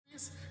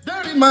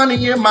Dirty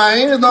money in my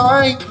hands, no,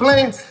 I ain't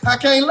playing. I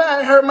can't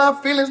lie, hurt my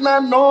feelings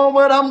not knowing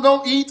what I'm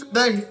gonna eat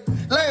today.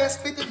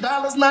 Last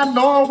 $50 not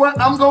knowing where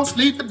I'm gonna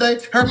sleep today.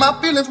 Hurt my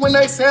feelings when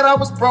they said I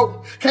was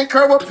broke. Can't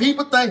care what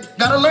people think.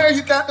 Gotta learn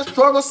you got to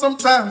struggle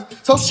sometimes.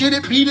 So shit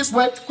it be this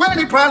way.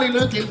 Granny probably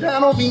looking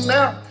down on me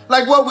now.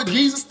 Like what would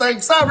Jesus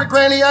think? Sorry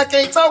Granny, I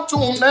can't talk to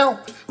him now.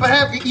 But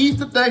happy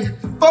Easter day.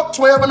 Fuck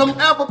 12 of them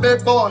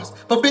alphabet boys.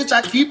 But bitch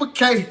I keep a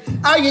K.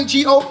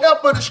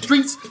 INGOF for the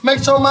streets.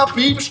 Make sure my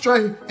people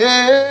straight.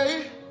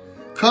 Yeah.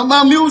 Cut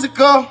my music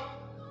up.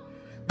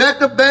 Back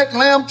to back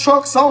lamb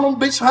trucks on them,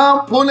 bitch, how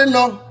I'm pulling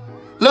up.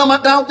 Love my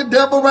dog the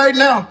devil right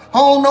now. I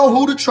don't know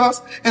who to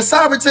trust. And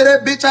sorry to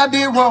that bitch I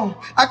did wrong.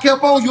 I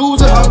kept on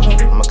using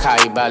her. I'ma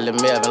call you by Lil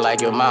Melvin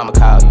like your mama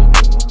call you.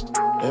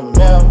 Lil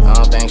Melvin, I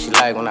don't think she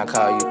like when I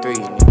call you 3.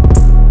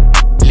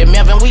 Lil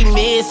Melvin, we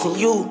missing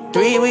you.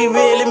 3, we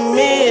really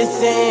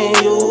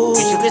missing you.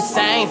 Wish you could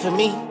sing for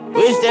me.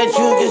 Wish that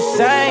you could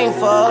sing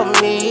for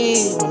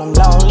me when I'm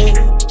lonely.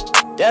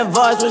 That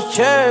voice was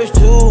church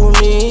to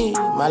me,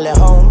 my little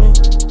homie.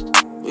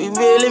 We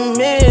really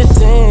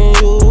missing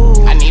you.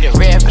 I need a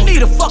rep, I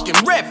need a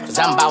fucking rep. Cause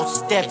I'm about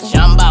steppin',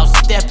 I'm about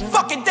steppin'.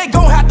 Fuck it, they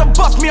gon' have to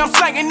bust me, I'm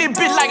slangin' this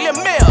bitch like Lil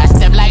Melvin. I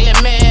step like Lil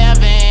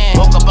Melvin.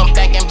 Woke up, I'm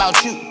thinking about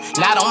you.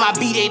 Not on my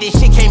beat, this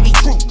shit can't be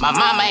true. My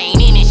mama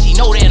ain't in it, she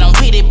know that I'm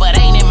with it, but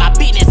ain't in my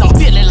business, I'm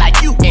feeling like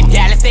you. In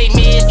Dallas, they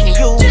missing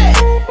you. Yeah.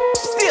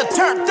 Still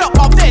turned up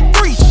off that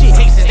 3 shit.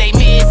 Texas, they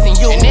missing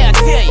you. And they'll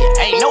tell you,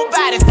 ain't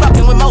nobody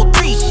fucking with MO3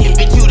 shit.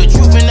 Bitch, you the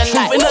truth in the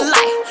light. Truth in the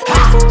light. Ha,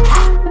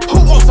 ha. Who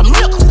wants some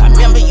nickels? I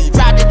remember you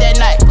dropped it that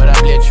night. What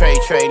up, Lil Trey,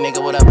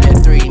 nigga? What up,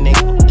 Lil 3,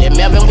 nigga? Lil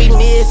Melvin, we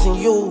missing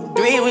you.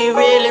 3, we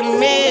really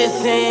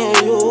missing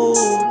you.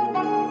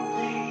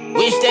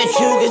 Wish that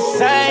you could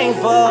sing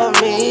for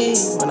me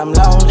when I'm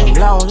lonely,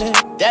 lonely.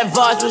 That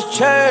voice was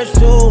church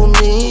to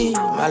me,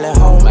 my little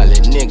homie, my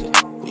little nigga.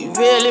 We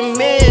really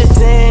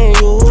missing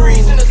you.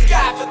 3's in the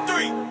sky for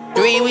 3.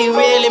 3, we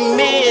really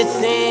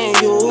missing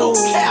you. No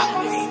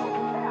cap.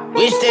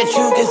 Wish that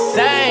you could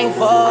sing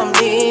for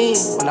me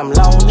when I'm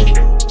lonely.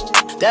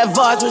 That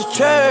voice was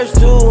church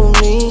to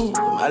me,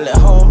 my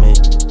little homie.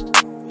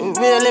 We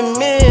really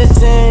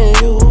missing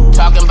you.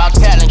 Talking about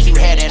talent, you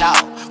had it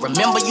all.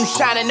 Remember you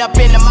shining up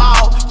in the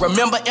mall.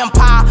 Remember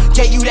Empire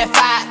gave you that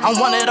fight. I'm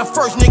one of the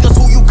first niggas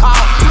who you called.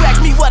 You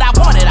asked me what I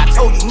wanted, I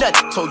told you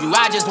nothing. Told you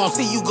I just wanna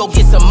see you go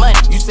get some money.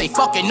 You say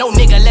fuck it, no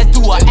nigga, let's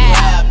do an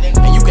album.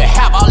 And you can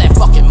have all that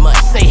fucking money.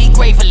 Say he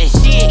grateful as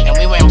shit. And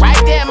we went right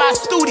there in my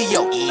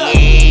studio.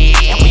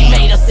 Yeah. And we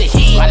made us a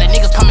hit. While the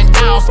niggas coming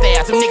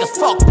downstairs, them niggas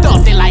fucked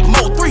up. They like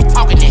MO3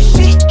 talking that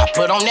shit. I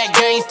put on that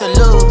gangsta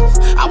love.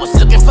 I was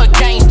looking for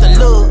gangsta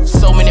love.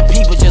 So many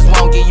people just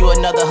won't give you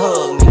another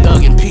hug.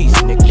 Hug in peace,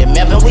 nigga. Lil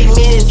Melvin, we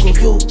missing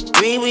you.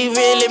 We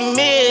really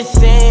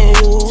missing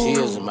you.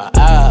 Tears in my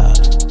eyes.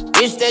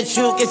 Wish that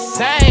you could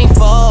sing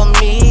for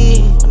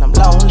me when I'm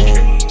lonely.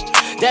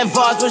 That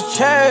voice was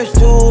church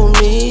to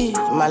me,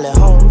 my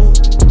little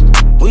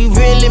homie. We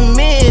really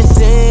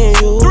missing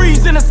you.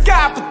 3's in the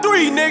sky for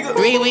 3, nigga.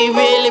 3, we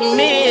really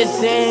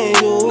missing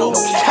you. No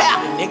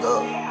cap,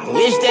 nigga.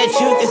 Wish that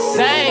you could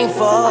sing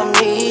for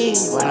me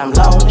when I'm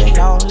lonely,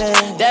 lonely.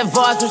 That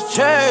voice was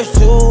church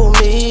to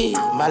me,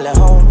 my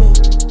little homie.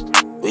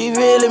 We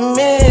really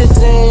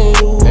missing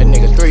you. That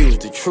nigga 3 was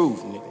the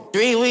truth, nigga.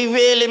 3, we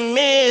really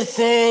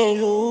missing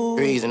you.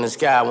 3's in the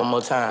sky one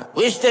more time.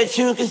 Wish that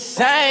you could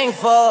sing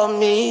for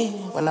me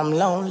when I'm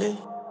lonely.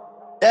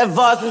 That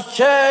voice was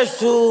church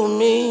to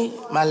me,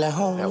 my little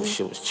homie. That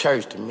shit was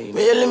church to me.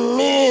 Really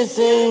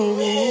missing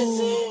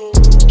you.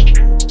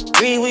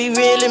 3, we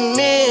really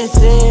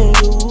missing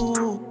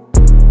you.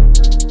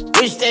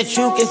 Wish that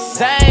you could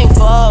sing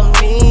for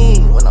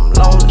me when I'm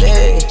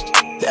lonely.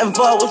 That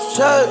voice was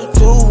church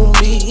to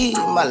me,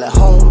 my little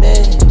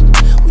homie.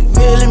 We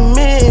really